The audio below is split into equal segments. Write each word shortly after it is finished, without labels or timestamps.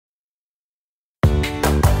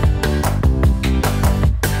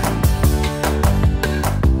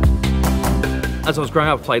As I was growing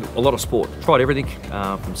up, I played a lot of sport. Tried everything,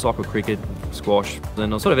 from soccer, cricket, squash.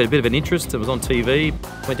 Then I sort of had a bit of an interest. It was on TV.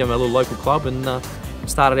 Went down to my little local club and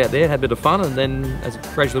started out there, had a bit of fun, and then as it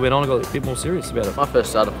gradually went on, I got a bit more serious about it. I first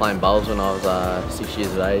started playing bowls when I was 6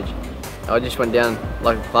 years of age. I just went down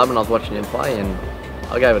local club and I was watching him play, and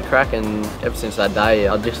I gave it a crack, and ever since that day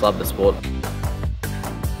I just loved the sport.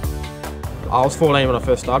 I was 14 when I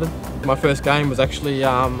first started. My first game was actually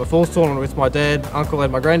a falls tournament with my dad, uncle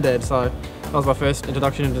and my granddad, so that was my first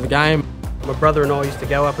introduction into the game. My brother and I used to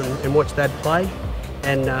go up and watch Dad play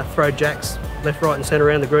and throw jacks left, right and centre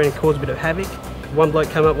around the green and cause a bit of havoc. One bloke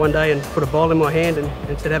came up one day and put a bowl in my hand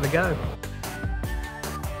and said, have a go.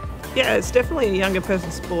 Yeah, it's definitely a younger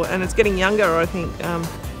person's sport, and it's getting younger, I think.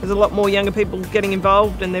 There's a lot more younger people getting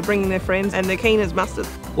involved, and they're bringing their friends, and they're keen as mustard.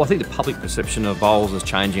 Well, I think the public perception of bowls is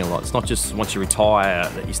changing a lot. It's not just once you retire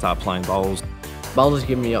that you start playing bowls. Bowls has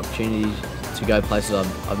given me opportunities to go places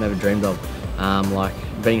I've never dreamed of, like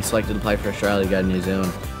being selected to play for Australia, go to New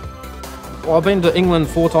Zealand. Well, I've been to England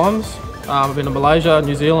 4 times. I've been to Malaysia,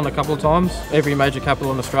 New Zealand a couple of times, every major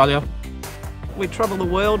capital in Australia. We travel the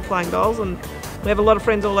world playing bowls, and we have a lot of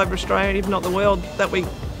friends all over Australia, if not the world, that we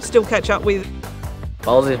still catch up with.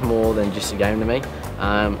 Bowls is more than just a game to me.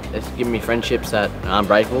 It's given me friendships that are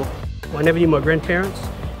unbreakable. I never knew my grandparents,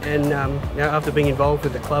 and after being involved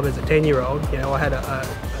with the club as a 10-year-old, I had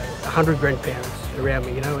 100 grandparents around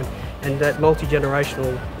me, and that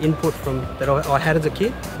multi-generational input that I had as a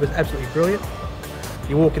kid was absolutely brilliant.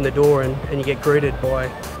 You walk in the door and you get greeted by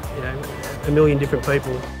a million different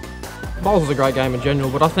people. Bowls is a great game in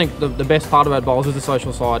general, but I think the best part about bowls is the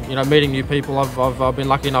social side. Meeting new people. I've been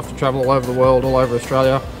lucky enough to travel all over the world, all over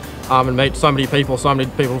Australia, and meet so many people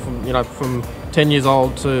from 10 years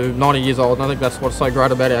old to 90 years old, and I think that's what's so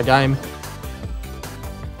great about our game.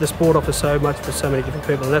 The sport offers so much for so many different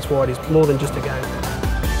people, and that's why it is more than just a game.